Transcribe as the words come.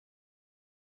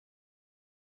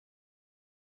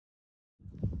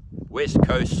West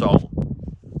Coast song.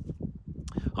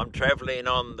 I'm travelling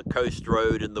on the coast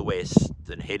road in the west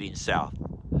and heading south,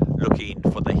 looking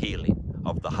for the healing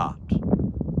of the heart.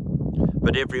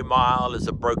 But every mile is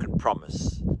a broken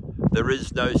promise. There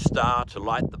is no star to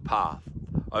light the path,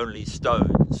 only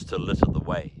stones to litter the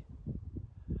way.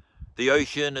 The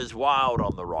ocean is wild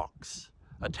on the rocks.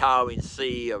 A towering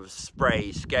sea of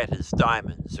spray scatters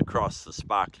diamonds across the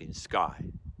sparkling sky.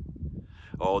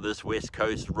 Oh, this West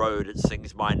Coast road, it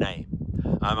sings my name.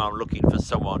 I'm looking for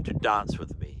someone to dance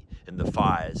with me in the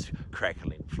fire's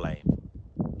crackling flame.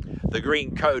 The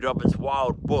green coat of its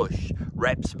wild bush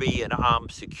wraps me in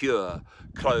arms secure,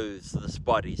 clothes this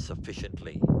body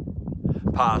sufficiently.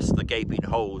 Past the gaping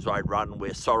holes I run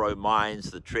where sorrow mines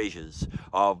the treasures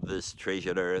of this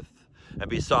treasured earth.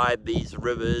 And beside these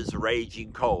rivers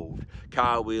raging cold,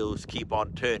 car wheels keep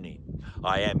on turning.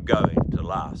 I am going to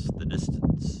last the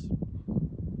distance.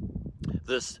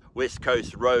 This West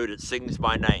Coast road, it sings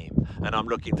my name, and I'm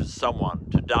looking for someone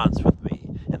to dance with me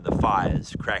in the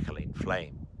fire's crackling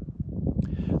flame.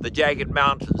 The jagged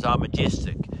mountains are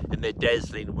majestic in their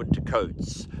dazzling winter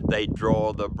coats. They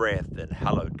draw the breath in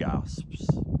hallowed gasps.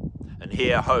 And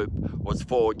here hope was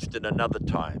forged in another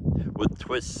time, with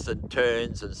twists and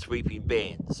turns and sweeping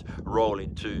bends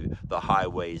rolling to the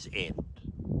highway's end.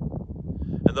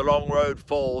 And the long road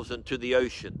falls into the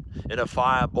ocean in a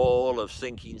fireball of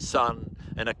sinking sun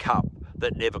and a cup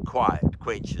that never quite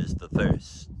quenches the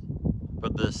thirst.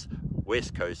 But this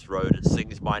West Coast road, it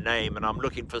sings my name, and I'm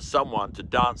looking for someone to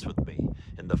dance with me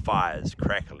in the fire's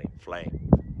crackling flame.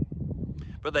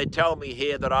 But they tell me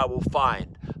here that I will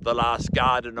find the last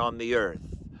garden on the earth,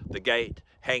 the gate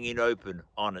hanging open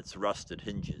on its rusted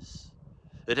hinges.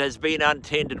 It has been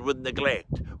untended with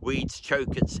neglect, weeds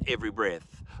choke its every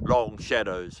breath, long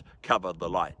shadows cover the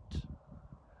light.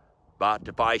 But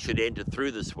if I should enter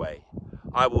through this way,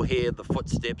 I will hear the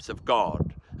footsteps of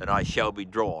God, and I shall be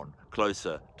drawn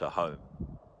closer to home.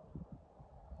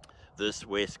 This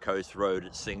West Coast road,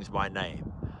 it sings my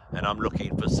name, and I'm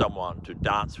looking for someone to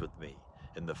dance with me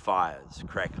in the fire's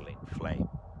crackling flame.